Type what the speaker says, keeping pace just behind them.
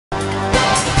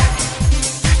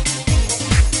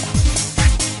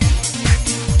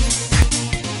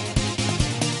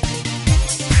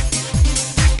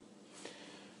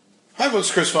Hi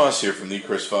folks, Chris Voss here from the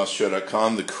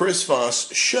ChrisVossShow.com, the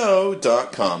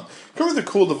ChrisVossShow.com. Come with a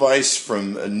cool device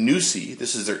from Noosy.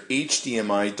 This is their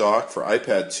HDMI dock for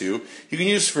iPad 2. You can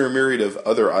use it for a myriad of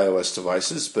other iOS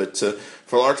devices, but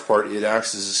for a large part it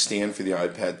acts as a stand for the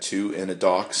iPad 2 and a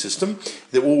dock system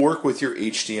that will work with your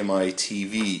HDMI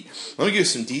TV. Let me give you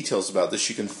some details about this.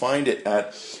 You can find it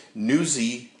at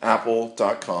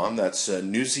noosy.to.com. That's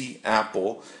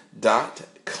noosy.to.com.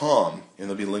 And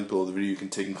there'll be a link below the video you can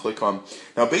take and click on.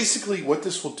 Now basically what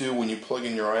this will do when you plug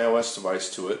in your iOS device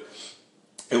to it,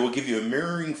 it will give you a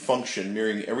mirroring function,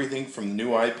 mirroring everything from the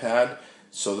new iPad.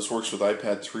 So this works with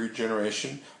iPad 3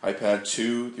 generation, iPad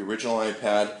 2, the original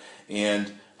iPad,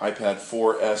 and iPad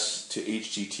 4S to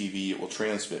HD TV. It will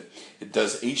transmit. It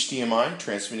does HDMI,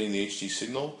 transmitting the HD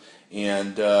signal,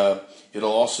 and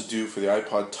it'll also do for the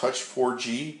iPod Touch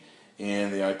 4G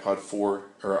and the iPod 4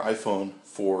 or iPhone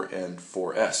 4 and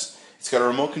 4S. It's got a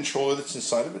remote controller that's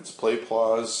inside of it. It's play,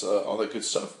 pause, all that good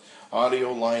stuff.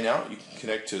 Audio line out. You can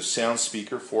connect to a sound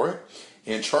speaker for it.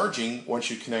 And charging,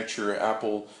 once you connect your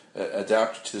Apple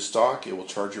adapter to this dock, it will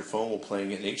charge your phone while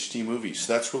playing an HD movie.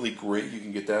 So that's really great. You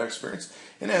can get that experience.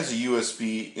 And it has a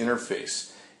USB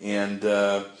interface. And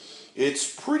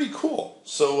it's pretty cool.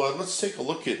 So let's take a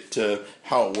look at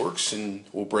how it works, and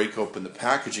we'll break open the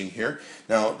packaging here.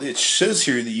 Now, it says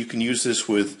here that you can use this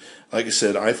with, like I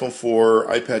said, iPhone 4,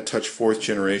 iPad Touch 4th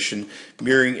generation,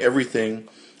 mirroring everything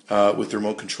with the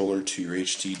remote controller to your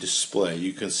HD display.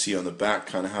 You can see on the back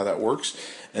kind of how that works.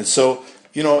 And so,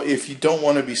 you know, if you don't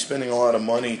want to be spending a lot of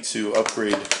money to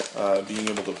upgrade being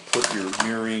able to put your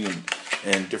mirroring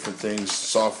and different things,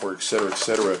 software,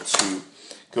 etc., to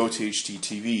go to HD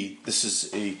TV, this is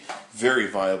a very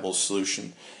viable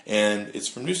solution, and it's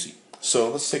from Noosy. So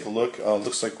let's take a look.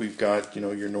 Looks like we've got, you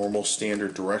know, your normal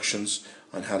standard directions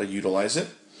on how to utilize it.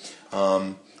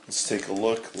 Let's take a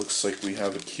look. Looks like we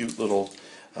have a cute little,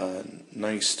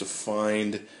 nice to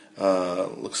find.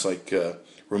 Looks like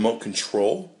remote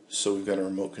control. So we've got a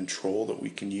remote control that we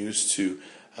can use to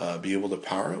be able to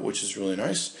power it, which is really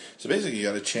nice. So basically, you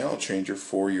got a channel changer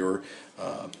for your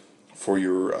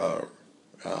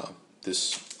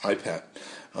this iPad.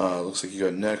 Looks like you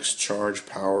got next, charge,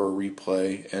 power,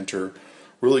 replay, enter.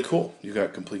 Really cool. You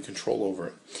got complete control over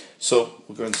it. So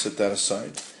we'll go ahead and set that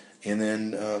aside. And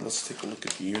then let's take a look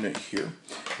at the unit here.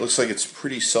 Looks like it's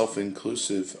pretty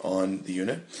self-inclusive on the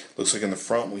unit. Looks like in the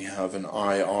front we have an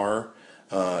IR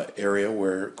area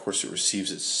where, of course, it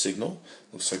receives its signal.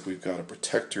 Looks like we've got a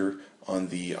protector on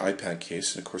the iPad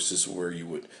case, and of course this is where you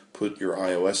would put your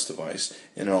iOS device,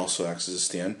 and it also acts as a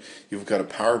stand. You've got a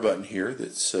power button here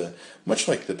that's much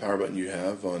like the power button you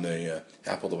have on a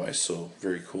Apple device, so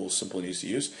very cool, simple and easy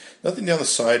to use. Nothing down the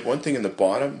side. One thing in the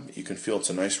bottom, you can feel it's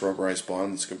a nice rubberized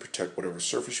bottom that's going to protect whatever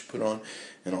surface you put on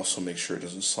and also make sure it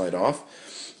doesn't slide off.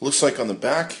 Looks like on the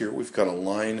back here we've got a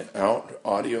line out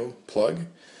audio plug.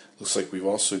 Looks like we've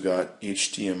also got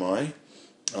HDMI,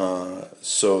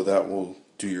 so that will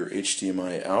do your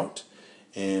HDMI out,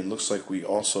 and looks like we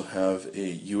also have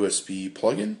a USB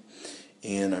plug-in,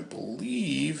 and I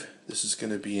believe this is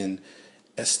going to be an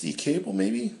SD cable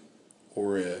maybe,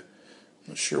 or I'm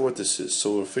not sure what this is,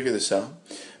 so we'll figure this out.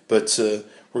 But we're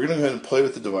going to go ahead and play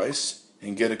with the device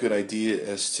and get a good idea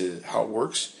as to how it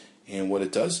works and what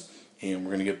it does, and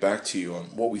we're going to get back to you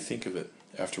on what we think of it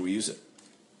after we use it.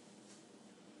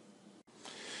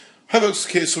 Hi folks,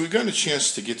 okay, so we've gotten a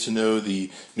chance to get to know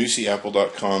the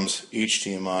NooseyApple.com's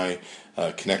HDMI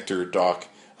connector dock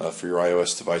for your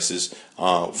iOS devices.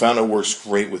 Found it works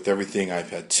great with everything,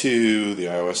 iPad 2, the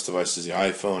iOS devices, the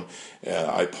iPhone,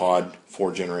 iPod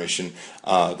 4 generation.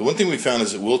 The one thing we found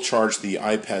is it will charge the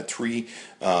iPad 3,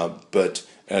 but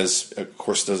as of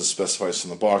course it doesn't specify this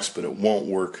in the box, but it won't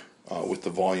work with the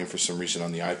volume for some reason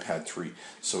on the iPad 3,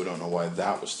 so we don't know why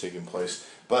that was taking place.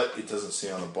 But it doesn't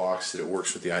say on the box that it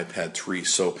works with the iPad 3.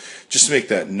 So just to make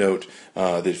that note,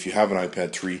 that if you have an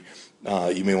iPad 3,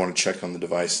 you may want to check on the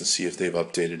device and see if they've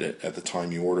updated it at the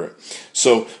time you order it.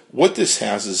 So what this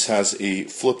has is a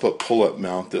flip-up, pull-up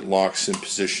mount that locks in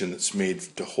position that's made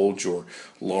to hold your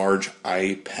large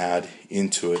iPad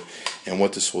into it. And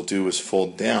what this will do is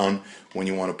fold down when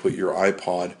you want to put your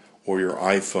iPod or your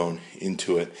iPhone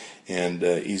into it, and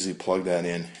easily plug that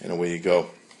in, and away you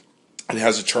go. It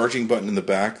has a charging button in the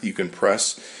back that you can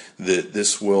press.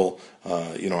 This will,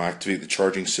 activate the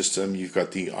charging system. You've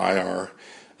got the IR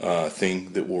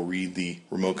thing that will read the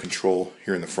remote control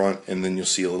here in the front, and then you'll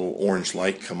see a little orange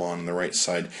light come on the right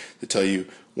side to tell you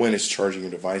when it's charging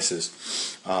your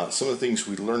devices. Some of the things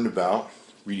we learned about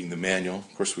reading the manual.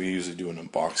 Of course, we usually do an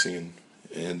unboxing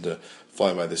and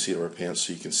fly by the seat of our pants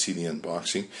so you can see the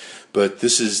unboxing. But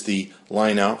this is the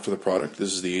line out for the product.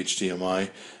 This is the HDMI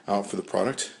out for the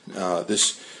product.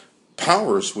 This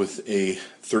powers with a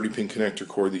 30-pin connector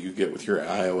cord that you get with your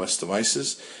iOS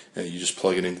devices. You just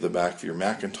plug it into the back of your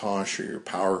Macintosh or your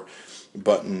power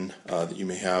button that you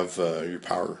may have, your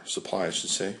power supply, I should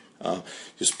say.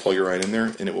 Just plug it right in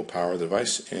there and it will power the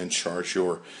device and charge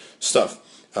your stuff.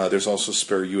 There's also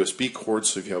spare USB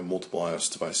cords, so if you have multiple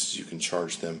iOS devices, you can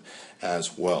charge them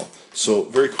as well. So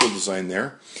very cool design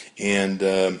there.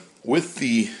 And with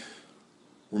the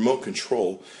remote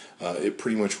control, it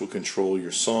pretty much will control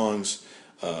your songs,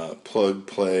 plug,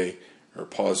 play, or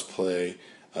pause, play,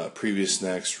 previous,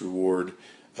 next, reward,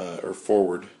 or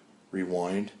forward,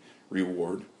 rewind,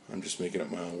 reward. I'm just making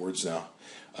up my own words now.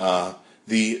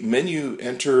 The menu,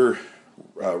 enter,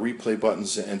 replay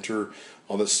buttons, enter,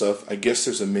 all that stuff. I guess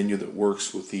there's a menu that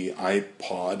works with the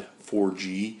iPod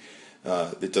 4G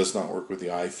that does not work with the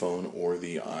iPhone or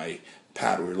the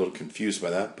iPad. We were a little confused by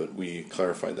that, but we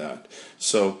clarified that.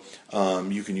 So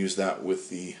you can use that with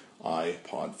the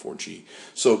iPod 4G.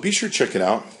 So be sure to check it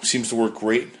out. Seems to work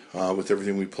great with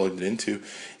everything we plugged it into,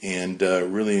 and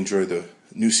really enjoy the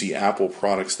Noosy Apple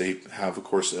products. They have, of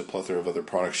course, a plethora of other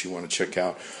products you want to check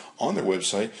out on their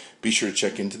website. Be sure to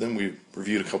check into them. We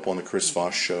reviewed a couple on the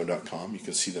chrisvossshow.com. You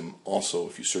can see them also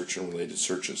if you search in related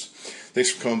searches.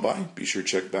 Thanks for coming by. Be sure to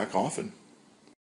check back often.